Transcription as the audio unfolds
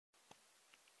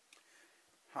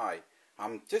Hi,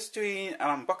 I'm just doing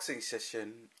an unboxing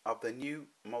session of the new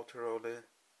Motorola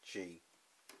G.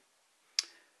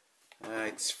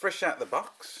 It's fresh out the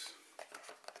box,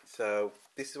 so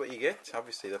this is what you get,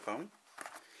 obviously the phone,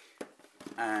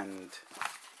 and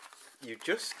you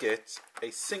just get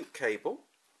a sync cable,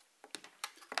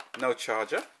 no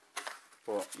charger,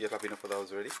 but you'll have enough of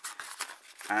those already,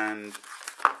 and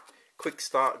quick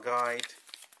start guide,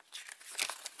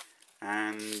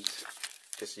 and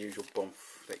just the usual bump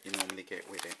that you normally get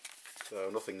with it.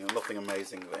 So nothing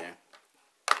amazing there.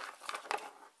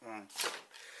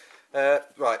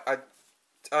 Right,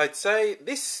 I'd say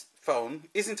this phone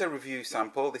isn't a review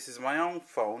sample. This is my own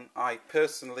phone. I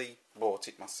personally bought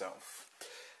it myself.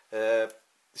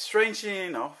 Strangely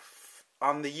enough,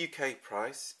 on the UK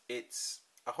price, it's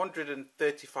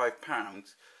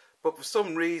 £135, but for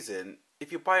some reason,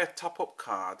 if you buy a top-up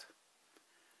card,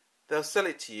 they'll sell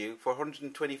it to you for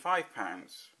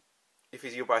 £125 if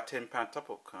you buy a £10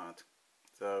 top-up card.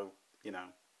 So, you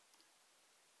know,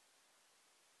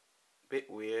 bit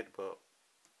weird, but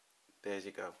there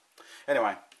you go.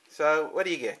 Anyway, so what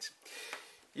do you get?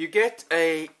 You get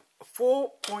a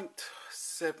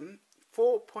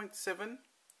 4.7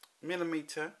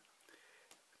 millimeter.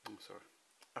 I'm sorry,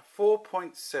 a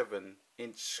 4.7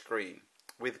 inch screen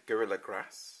with Gorilla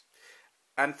Glass,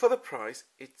 and for the price,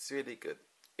 it's really good.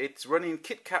 It's running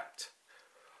KitKat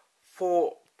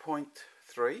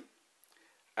 4.3,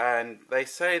 and they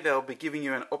say they'll be giving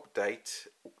you an update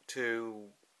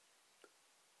to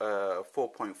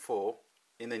 4.4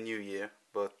 in the new year,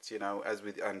 but you know, as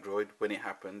with Android, when it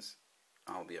happens,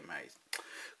 I'll be amazed.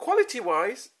 Quality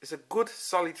wise, it's a good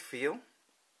solid feel.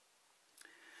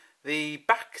 The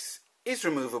back is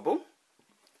removable,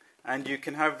 and you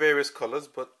can have various colors,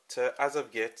 but as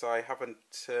of yet, I haven't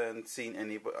seen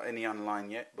any online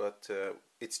yet, but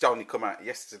it's only come out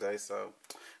yesterday, so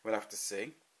we'll have to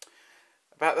see.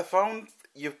 About the phone,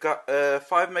 you've got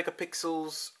 5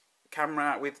 megapixels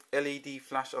camera with LED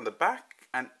flash on the back,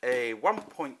 and a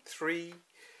 1.3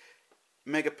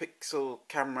 megapixel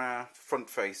camera front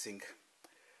facing.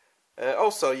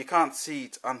 Also, you can't see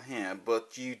it on here,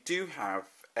 but you do have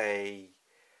a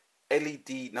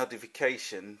LED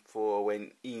notification for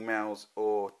when emails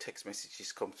or text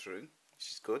messages come through,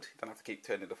 which is good. You don't have to keep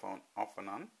turning the phone off and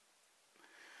on.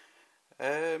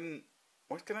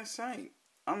 What can I say?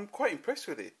 I'm quite impressed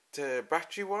with it.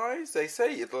 Battery wise, they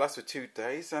say it'll last for 2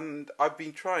 days, and I've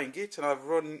been trying it, and I've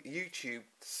run YouTube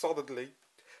solidly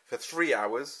for 3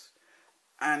 hours,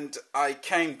 and I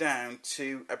came down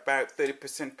to about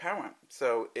 30% power,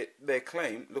 so their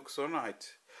claim looks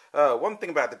alright. One thing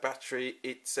about the battery,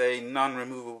 it's a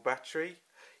non-removable battery.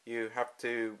 You have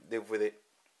to live with it,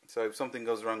 so if something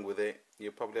goes wrong with it,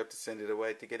 you'll probably have to send it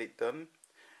away to get it done.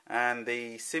 And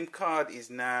the SIM card is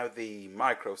now the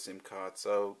micro SIM card,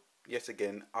 so yet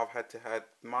again, I've had to have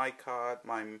my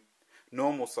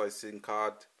normal size SIM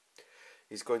card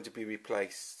is going to be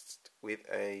replaced with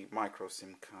a micro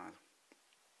SIM card.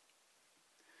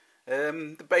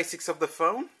 The basics of the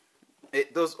phone,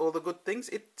 it does all the good things.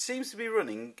 It seems to be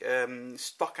running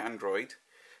stock Android,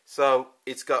 so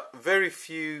it's got very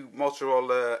few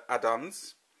Motorola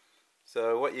add-ons.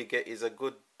 So what you get is a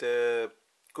good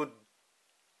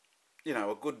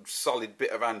solid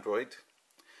bit of Android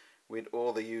with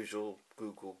all the usual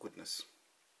Google goodness.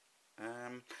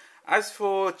 As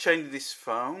for changing this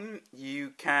phone, you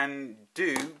can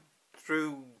do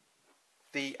through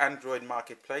the Android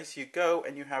marketplace. You go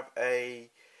and you have a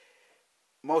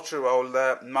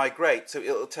Motorola Migrate, so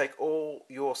it'll take all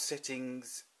your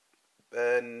settings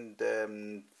and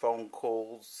phone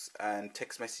calls and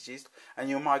text messages, and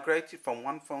you'll migrate it from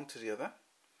one phone to the other.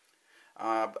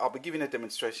 I'll be giving a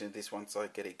demonstration of this once I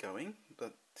get it going,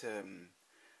 but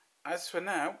as for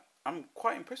now, I'm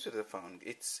quite impressed with the phone.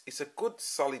 It's a good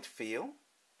solid feel,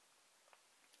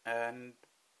 and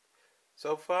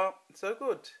so far so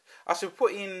good. I should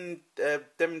put in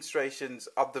demonstrations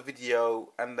of the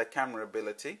video and the camera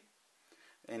ability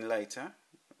in later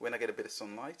when I get a bit of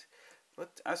sunlight,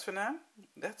 but as for now,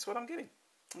 that's what I'm getting.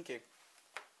 Thank you.